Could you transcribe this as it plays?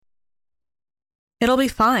It'll be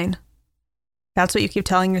fine. That's what you keep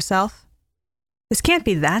telling yourself. This can't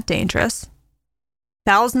be that dangerous.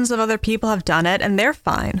 Thousands of other people have done it and they're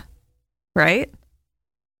fine, right?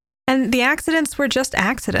 And the accidents were just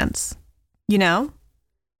accidents, you know?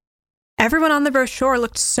 Everyone on the brochure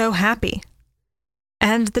looked so happy.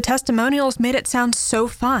 And the testimonials made it sound so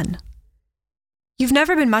fun. You've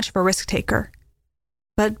never been much of a risk taker,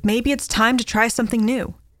 but maybe it's time to try something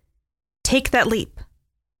new. Take that leap.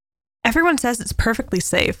 Everyone says it's perfectly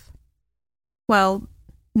safe. Well,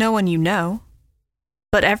 no one you know,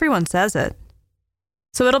 but everyone says it.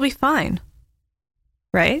 So it'll be fine,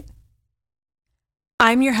 right?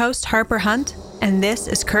 I'm your host, Harper Hunt, and this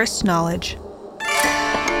is Cursed Knowledge.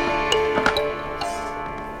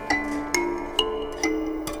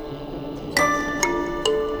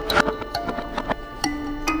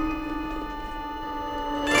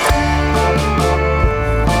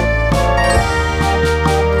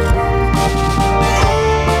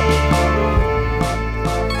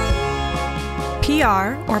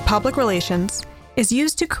 PR, or public relations, is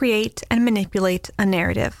used to create and manipulate a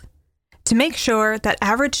narrative, to make sure that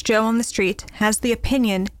average Joe on the street has the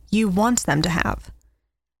opinion you want them to have,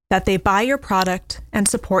 that they buy your product and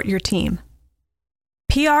support your team.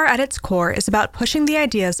 PR at its core is about pushing the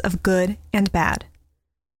ideas of good and bad.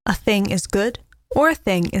 A thing is good or a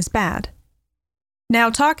thing is bad.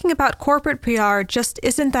 Now, talking about corporate PR just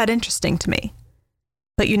isn't that interesting to me.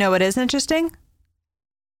 But you know what is interesting?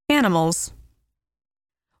 Animals.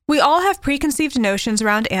 We all have preconceived notions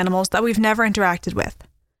around animals that we've never interacted with.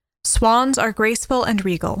 Swans are graceful and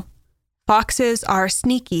regal. Foxes are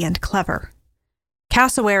sneaky and clever.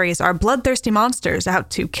 Cassowaries are bloodthirsty monsters out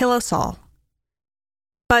to kill us all.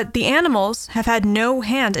 But the animals have had no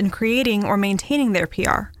hand in creating or maintaining their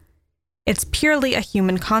PR. It's purely a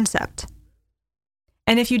human concept.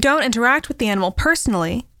 And if you don't interact with the animal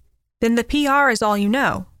personally, then the PR is all you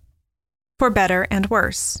know, for better and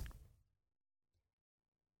worse.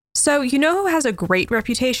 So, you know who has a great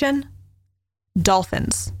reputation?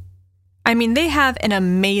 Dolphins. I mean, they have an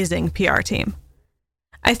amazing PR team.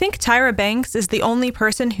 I think Tyra Banks is the only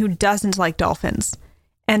person who doesn't like dolphins,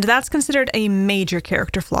 and that's considered a major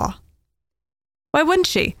character flaw. Why wouldn't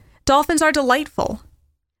she? Dolphins are delightful.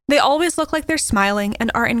 They always look like they're smiling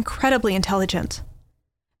and are incredibly intelligent.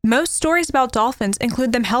 Most stories about dolphins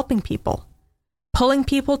include them helping people, pulling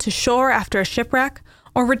people to shore after a shipwreck,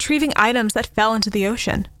 or retrieving items that fell into the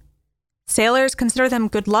ocean. Sailors consider them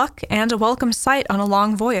good luck and a welcome sight on a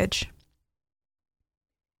long voyage.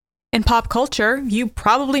 In pop culture, you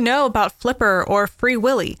probably know about Flipper or Free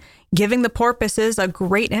Willy, giving the porpoises a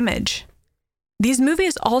great image. These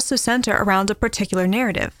movies also center around a particular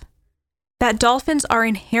narrative, that dolphins are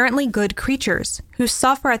inherently good creatures who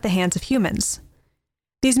suffer at the hands of humans.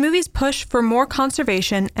 These movies push for more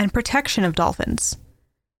conservation and protection of dolphins.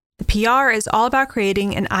 The PR is all about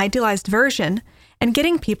creating an idealized version and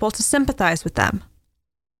getting people to sympathize with them.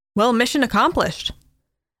 Well, mission accomplished.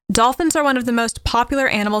 Dolphins are one of the most popular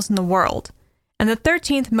animals in the world, and the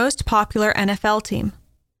 13th most popular NFL team.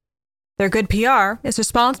 Their good PR is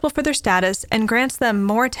responsible for their status and grants them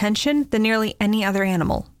more attention than nearly any other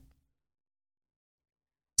animal.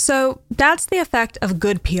 So that's the effect of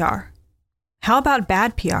good PR. How about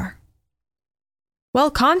bad PR?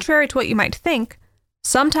 Well, contrary to what you might think,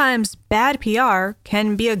 sometimes bad PR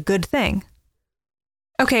can be a good thing.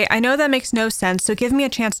 Okay, I know that makes no sense, so give me a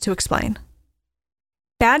chance to explain.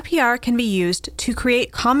 Bad PR can be used to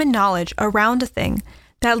create common knowledge around a thing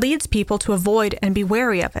that leads people to avoid and be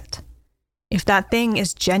wary of it. If that thing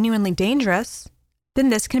is genuinely dangerous, then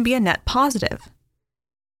this can be a net positive.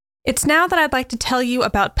 It's now that I'd like to tell you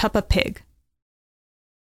about Peppa Pig.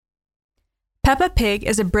 Peppa Pig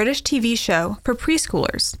is a British TV show for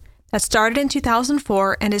preschoolers that started in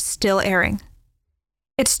 2004 and is still airing.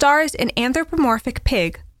 It stars an anthropomorphic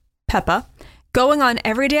pig, Peppa, going on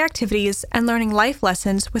everyday activities and learning life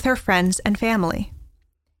lessons with her friends and family.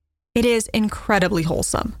 It is incredibly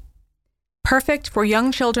wholesome. Perfect for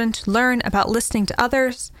young children to learn about listening to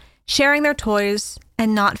others, sharing their toys,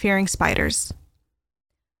 and not fearing spiders.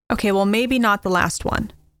 Okay, well, maybe not the last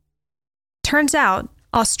one. Turns out,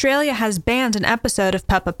 Australia has banned an episode of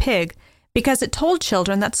Peppa Pig because it told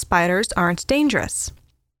children that spiders aren't dangerous.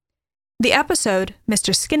 The episode,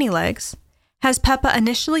 Mr. Skinnylegs, has Peppa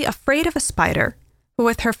initially afraid of a spider, but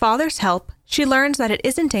with her father's help, she learns that it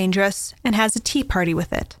isn't dangerous and has a tea party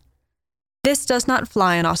with it. This does not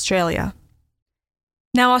fly in Australia.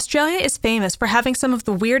 Now, Australia is famous for having some of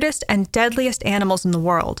the weirdest and deadliest animals in the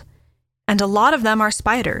world, and a lot of them are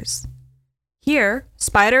spiders. Here,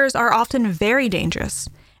 spiders are often very dangerous,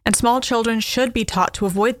 and small children should be taught to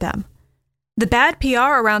avoid them. The bad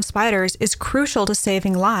PR around spiders is crucial to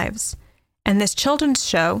saving lives, and this children's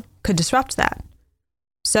show could disrupt that.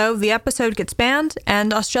 So the episode gets banned,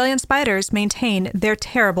 and Australian spiders maintain their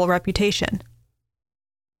terrible reputation.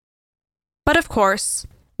 But of course,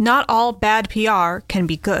 not all bad PR can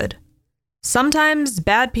be good. Sometimes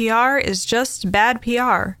bad PR is just bad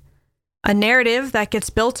PR. A narrative that gets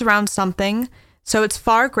built around something so it's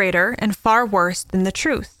far greater and far worse than the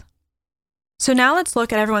truth. So now let's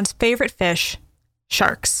look at everyone's favorite fish,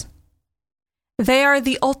 sharks. They are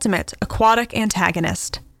the ultimate aquatic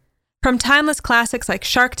antagonist. From timeless classics like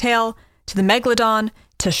Shark Tale to the Megalodon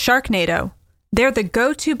to Sharknado, they're the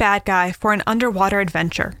go-to bad guy for an underwater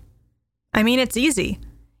adventure. I mean, it's easy.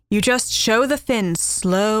 You just show the fins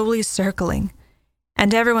slowly circling,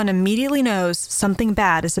 and everyone immediately knows something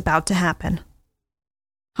bad is about to happen.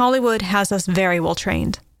 Hollywood has us very well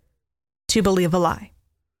trained to believe a lie.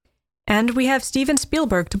 And we have Steven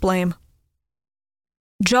Spielberg to blame.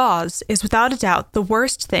 Jaws is without a doubt the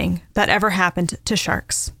worst thing that ever happened to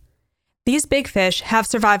sharks. These big fish have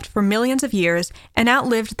survived for millions of years and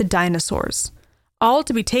outlived the dinosaurs, all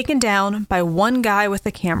to be taken down by one guy with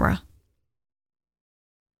a camera.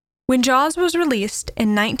 When Jaws was released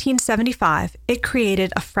in 1975, it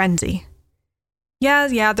created a frenzy.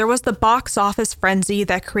 Yeah, there was the box office frenzy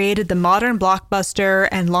that created the modern blockbuster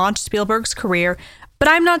and launched Spielberg's career, but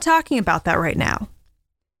I'm not talking about that right now.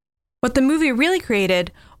 What the movie really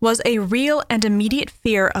created was a real and immediate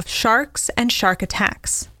fear of sharks and shark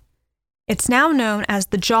attacks. It's now known as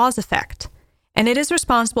the Jaws effect, and it is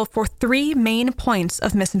responsible for 3 main points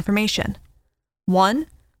of misinformation. 1,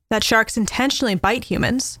 that sharks intentionally bite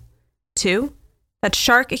humans. 2, that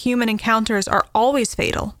shark-human encounters are always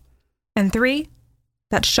fatal. And 3,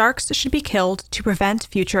 that sharks should be killed to prevent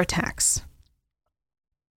future attacks.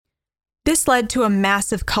 This led to a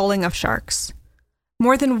massive culling of sharks.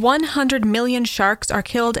 More than 100 million sharks are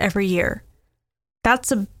killed every year.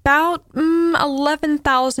 That's about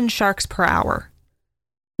 11,000 sharks per hour.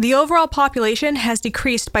 The overall population has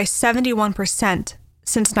decreased by 71%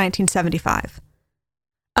 since 1975.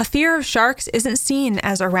 A fear of sharks isn't seen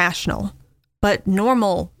as irrational, but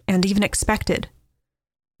normal and even expected.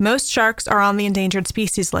 Most sharks are on the endangered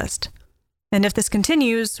species list, and if this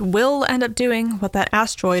continues, we'll end up doing what that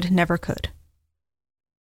asteroid never could.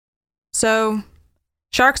 So,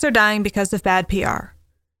 sharks are dying because of bad PR.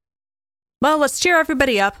 Well, let's cheer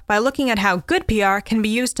everybody up by looking at how good PR can be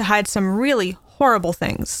used to hide some really horrible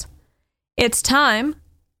things. It's time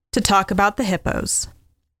to talk about the hippos.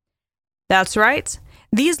 That's right.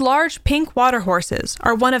 These large pink water horses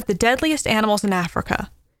are one of the deadliest animals in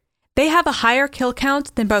Africa. They have a higher kill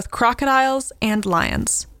count than both crocodiles and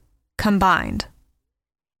lions, combined.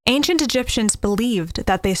 Ancient Egyptians believed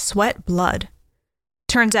that they sweat blood.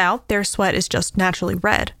 Turns out their sweat is just naturally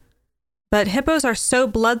red. But hippos are so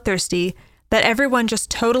bloodthirsty that everyone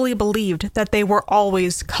just totally believed that they were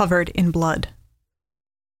always covered in blood.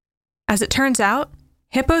 As it turns out,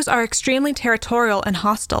 hippos are extremely territorial and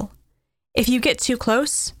hostile. If you get too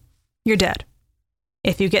close, you're dead.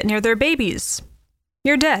 If you get near their babies,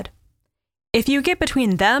 you're dead. If you get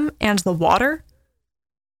between them and the water,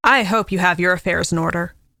 I hope you have your affairs in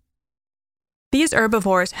order. These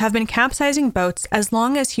herbivores have been capsizing boats as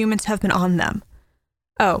long as humans have been on them.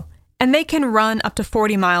 Oh, and they can run up to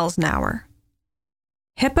 40 miles an hour.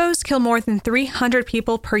 Hippos kill more than 300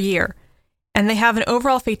 people per year, and they have an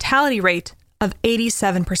overall fatality rate of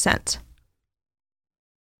 87%.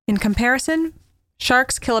 In comparison,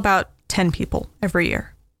 sharks kill about 10 people every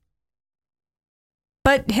year.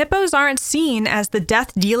 But hippos aren't seen as the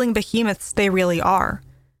death-dealing behemoths they really are,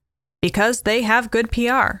 because they have good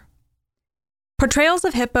PR. Portrayals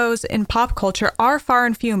of hippos in pop culture are far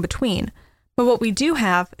and few in between, but what we do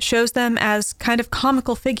have shows them as kind of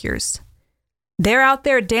comical figures. They're out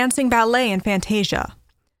there dancing ballet in Fantasia.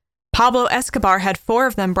 Pablo Escobar had 4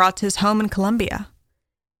 of them brought to his home in Colombia.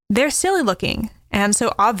 They're silly looking, and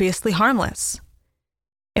so obviously harmless.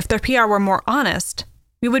 If their PR were more honest,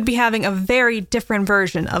 we would be having a very different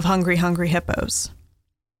version of Hungry Hungry Hippos.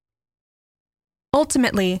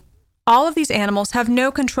 Ultimately, all of these animals have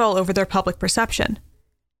no control over their public perception.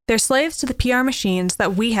 They're slaves to the PR machines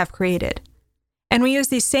that we have created. And we use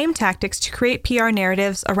these same tactics to create PR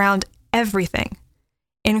narratives around everything,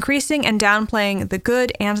 increasing and downplaying the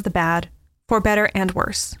good and the bad, for better and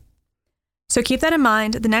worse. So keep that in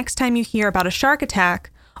mind the next time you hear about a shark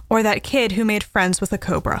attack or that kid who made friends with a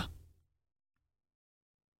cobra.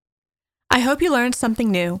 I hope you learned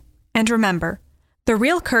something new, and remember, the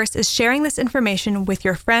real curse is sharing this information with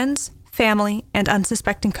your friends, family, and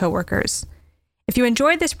unsuspecting coworkers. If you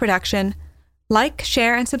enjoyed this production, like,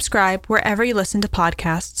 share, and subscribe wherever you listen to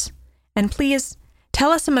podcasts. And please,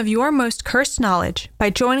 tell us some of your most cursed knowledge by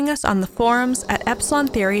joining us on the forums at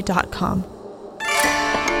epsilontheory.com.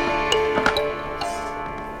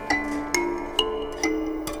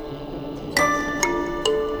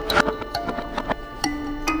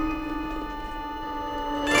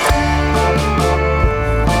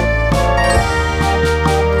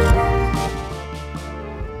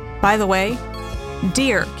 By the way,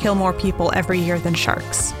 deer kill more people every year than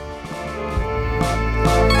sharks.